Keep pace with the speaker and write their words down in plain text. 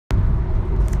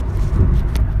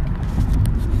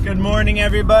morning,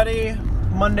 everybody.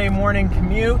 Monday morning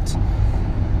commute.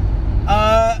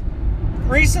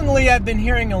 Recently, I've been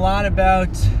hearing a lot about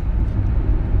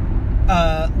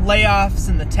layoffs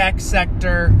in the tech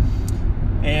sector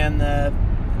and a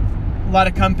lot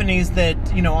of companies that,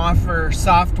 offer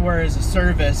software as a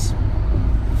service.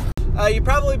 You've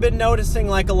probably been noticing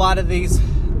like a lot of these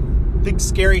big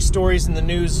scary stories in the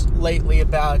news lately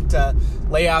about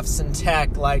layoffs in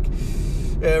tech. Like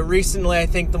recently, I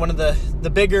think one of the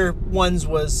bigger ones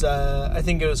was, I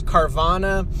think it was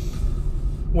Carvana,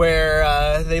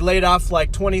 where they laid off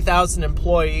like 20,000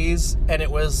 employees, and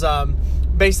it was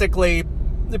basically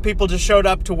the people just showed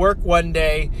up to work one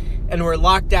day and were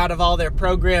locked out of all their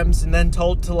programs and then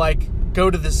told to like go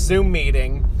to the Zoom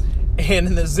meeting. And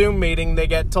in the Zoom meeting, they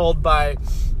get told by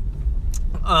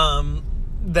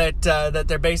that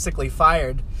they're basically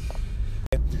fired.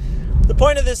 The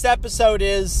point of this episode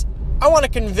is I want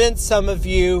to convince some of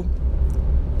you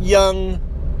young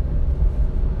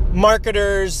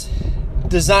marketers,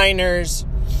 designers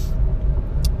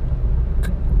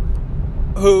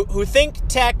who think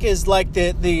tech is like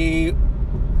the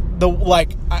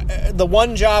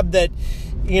one job that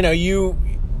you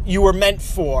were meant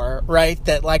for, right?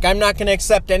 That like I'm not going to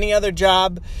accept any other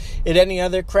job at any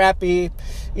other crappy,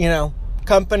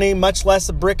 company, much less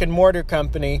a brick and mortar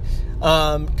company,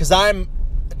 because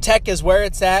tech is where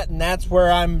it's at, and that's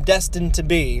where I'm destined to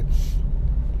be.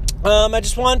 I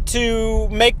just want to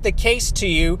make the case to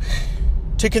you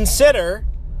to consider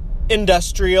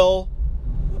industrial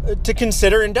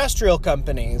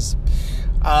companies.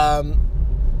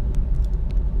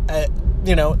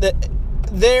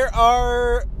 There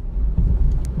are,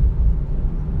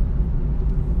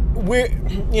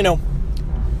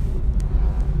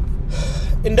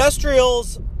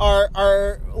 industrials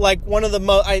are like one of the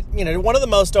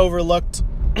most overlooked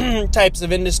types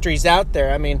of industries out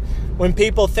there. I mean, when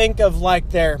people think of like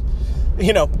their,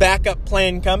 backup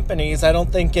plan companies, I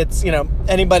don't think it's,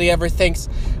 anybody ever thinks,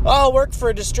 oh, I'll work for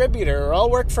a distributor or I'll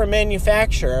work for a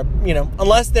manufacturer,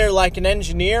 unless they're like an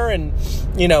engineer and,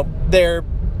 they're,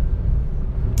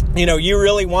 you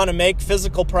really want to make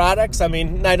physical products. I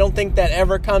mean, I don't think that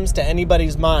ever comes to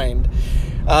anybody's mind.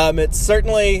 It's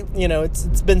certainly,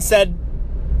 it's been said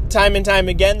time and time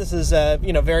again, this is a,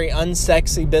 very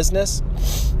unsexy business.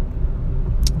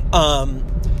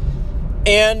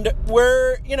 And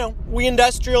we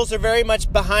industrials are very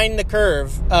much behind the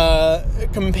curve,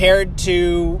 compared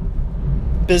to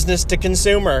business to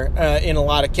consumer, in a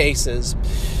lot of cases.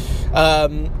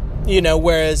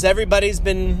 Whereas everybody's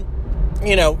been,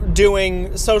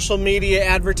 doing social media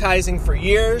advertising for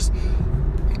years,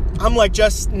 I'm like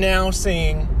just now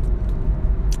seeing,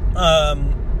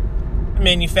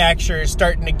 manufacturers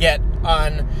starting to get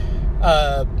on,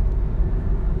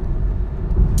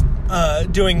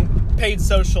 doing paid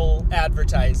social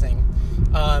advertising,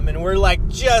 and we're like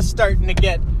just starting to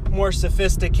get more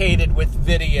sophisticated with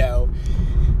video.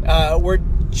 We're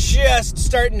just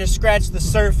starting to scratch the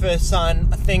surface on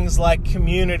things like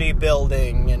community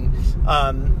building and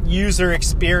user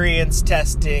experience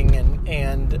testing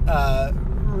and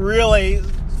really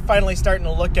finally starting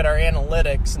to look at our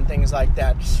analytics and things like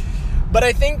that. But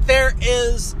I think there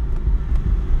is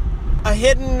a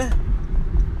hidden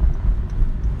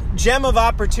gem of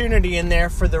opportunity in there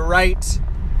for the right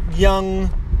young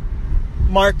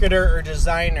marketer or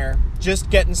designer just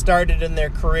getting started in their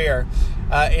career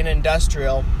in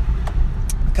industrial.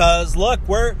 Because look,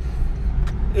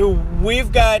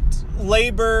 we've got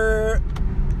labor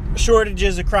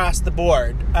shortages across the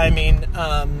board. I mean,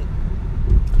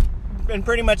 in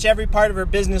pretty much every part of our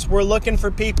business, we're looking for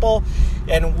people,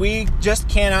 and we just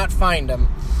cannot find them.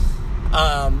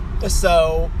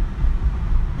 So,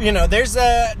 there's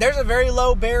a very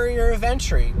low barrier of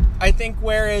entry. I think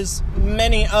whereas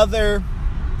many other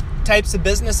types of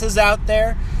businesses out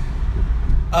there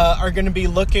are going to be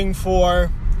looking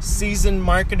for seasoned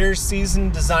marketers,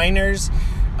 seasoned designers,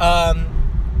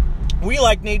 we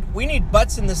need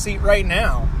butts in the seat right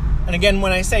now. And again,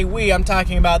 when I say we, I'm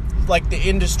talking about like the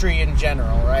industry in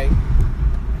general, right?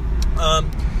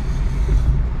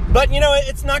 But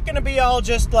it's not going to be all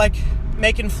just like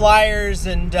making flyers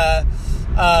and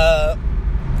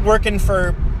working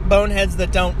for boneheads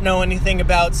that don't know anything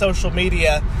about social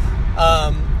media.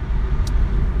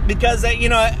 Because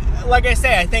like I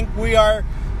say, I think we are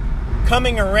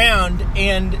coming around,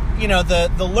 and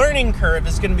the learning curve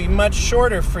is going to be much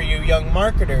shorter for you young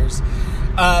marketers,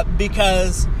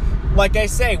 because like I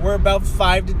say, we're about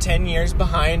 5 to 10 years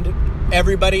behind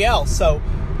everybody else. So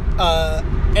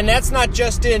and that's not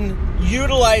just in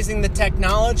utilizing the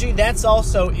technology, that's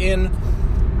also in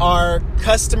our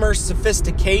customer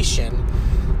sophistication.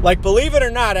 Like, believe it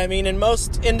or not, I mean, in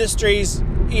most industries,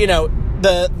 you know,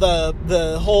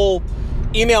 the whole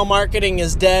email marketing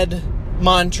is dead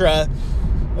mantra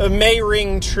may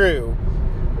ring true.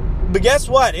 But guess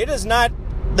what? It is not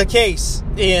the case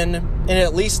in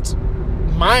at least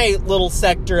my little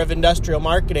sector of industrial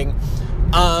marketing.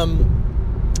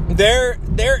 There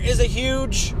is a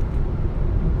huge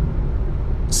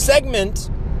segment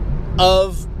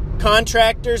of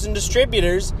contractors and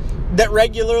distributors that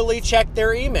regularly check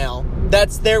their email.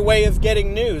 That's their way of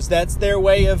getting news. That's their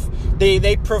way of,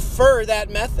 they prefer that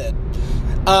method.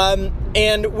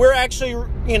 And we're actually,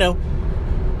 you know,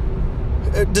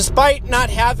 despite not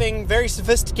having very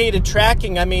sophisticated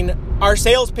tracking, I mean, our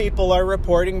salespeople are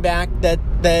reporting back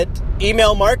that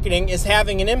email marketing is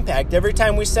having an impact. Every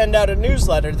time we send out a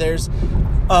newsletter, there's,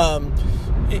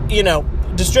 you know,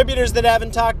 distributors that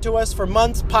haven't talked to us for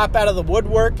months pop out of the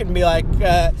woodwork and be like,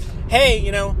 hey,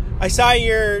 you know, I saw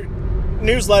your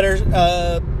newsletter,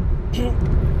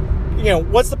 you know,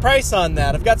 what's the price on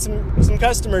that? I've got some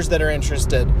customers that are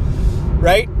interested,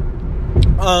 right?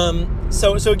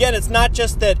 So again, it's not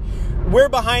just that we're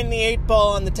behind the 8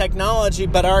 ball on the technology,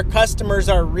 but our customers,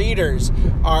 our readers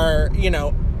are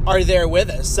there with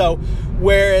us. So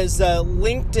whereas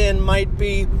LinkedIn might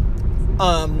be,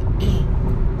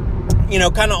 you know,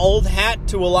 kind of old hat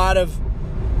to a lot of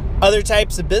other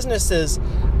types of businesses,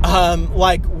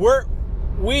 like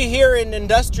we here in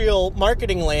industrial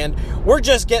marketing land, we're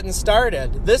just getting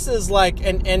started. This is like,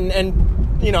 and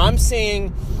you know, I'm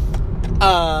seeing,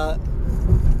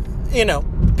 you know,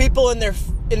 people in their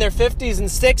 50s and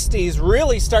 60s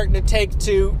really starting to take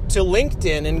to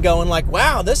LinkedIn and going like,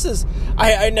 wow, this is,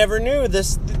 I never knew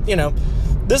this, you know,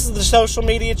 this is the social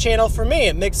media channel for me.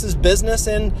 It mixes business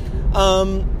and,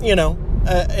 you know,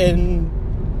 and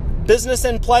business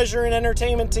and pleasure and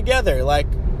entertainment together. Like,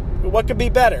 what could be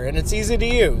better? And it's easy to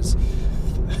use.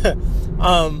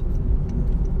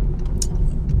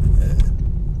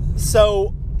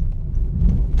 So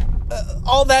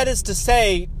all that is to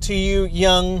say to you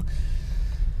young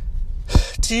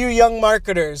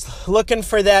marketers looking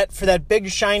for that big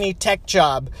shiny tech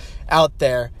job out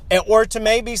there, or to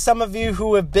maybe some of you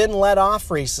who have been let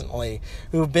off recently,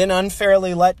 who've been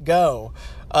unfairly let go,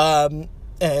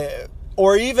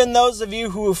 or even those of you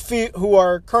who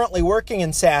are currently working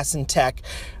in SaaS and tech,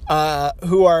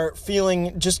 who are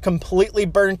feeling just completely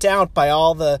burnt out by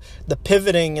all the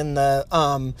pivoting and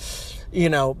the you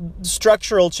know,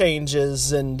 structural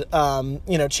changes and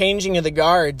you know, changing of the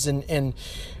guards, and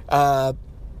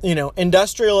you know,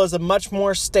 industrial is a much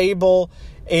more stable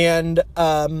and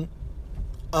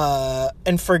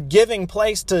forgiving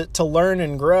place to learn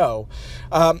and grow.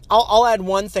 I'll add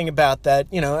one thing about that.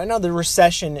 You know, I know the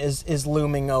recession is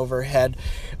looming overhead.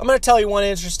 I'm going to tell you one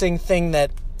interesting thing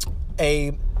that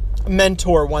a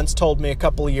mentor once told me a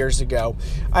couple of years ago.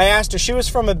 I asked her, she was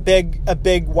from a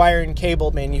big wire and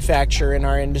cable manufacturer in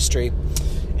our industry,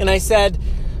 and I said,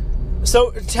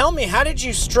 so tell me, how did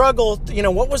you struggle? You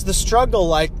know, what was the struggle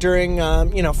like during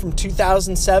you know, from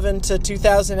 2007 to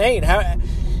 2008?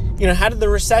 How did the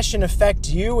recession affect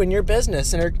you and your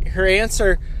business? And her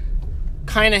answer,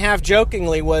 kind of half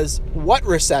jokingly, was, "What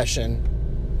recession?" ?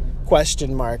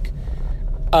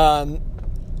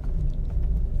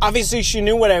 Obviously, she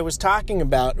knew what I was talking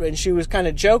about, and she was kind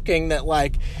of joking that,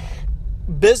 like,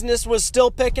 business was still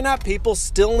picking up. People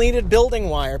still needed building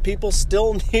wire. People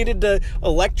still needed to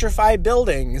electrify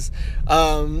buildings.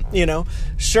 You know,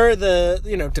 sure, the,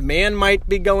 you know, demand might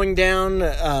be going down,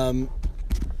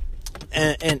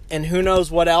 and who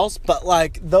knows what else, but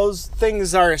like, those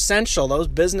things are essential. Those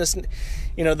business,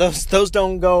 you know, those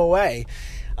don't go away.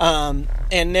 And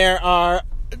there are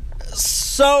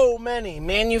so many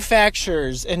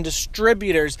manufacturers and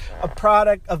distributors of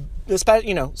product, of,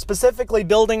 you know, specifically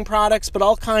building products, but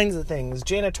all kinds of things,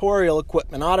 janitorial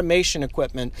equipment, automation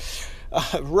equipment,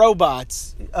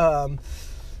 robots,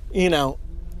 you know,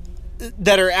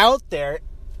 that are out there,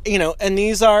 you know, and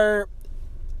these are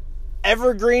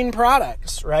evergreen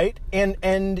products, right?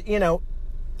 And you know,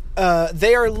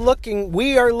 we are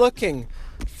looking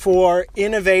for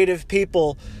innovative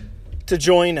people to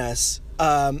join us,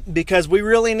 because we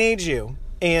really need you.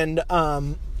 And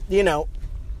you know,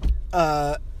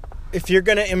 if you're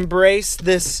going to embrace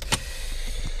this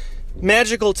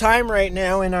magical time right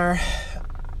now in our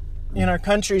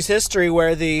country's history,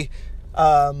 where the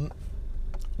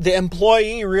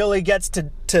employee really gets to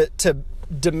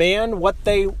demand what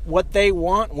they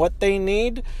want, what they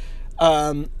need,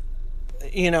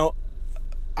 you know,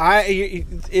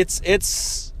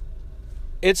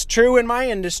 it's true in my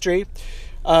industry.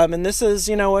 And this is,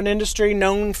 an industry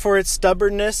known for its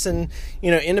stubbornness and,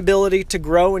 inability to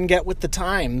grow and get with the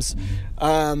times.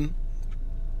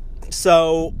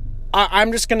 So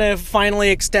I'm just going to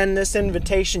finally extend this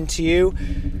invitation to you,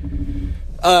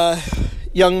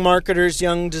 young marketers,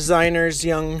 young designers,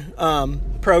 young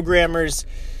programmers,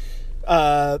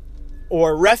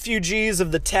 or refugees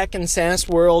of the tech and SaaS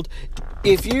world.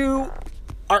 If you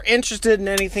are interested in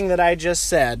anything that I just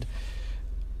said,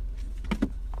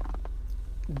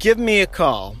 give me a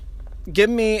call. Give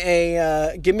me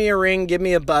a ring. Give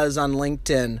me a buzz on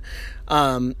LinkedIn.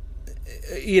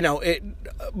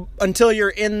 Until you're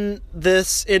in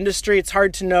this industry, it's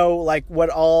hard to know like what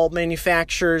all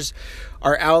manufacturers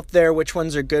are out there, which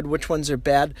ones are good, which ones are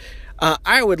bad.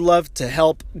 I would love to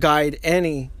help guide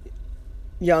any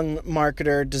young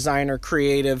marketer, designer,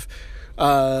 creative,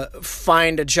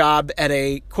 find a job at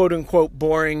a quote unquote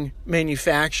boring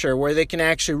manufacturer where they can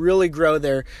actually really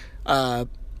grow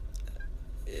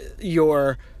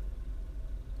your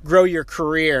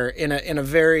career in a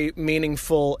very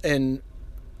meaningful and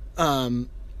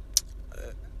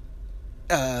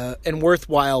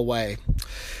worthwhile way.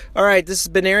 All right, this has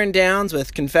been Aaron Downs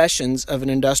with Confessions of an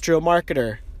Industrial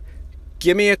Marketer.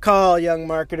 Give me a call, young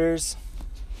marketers.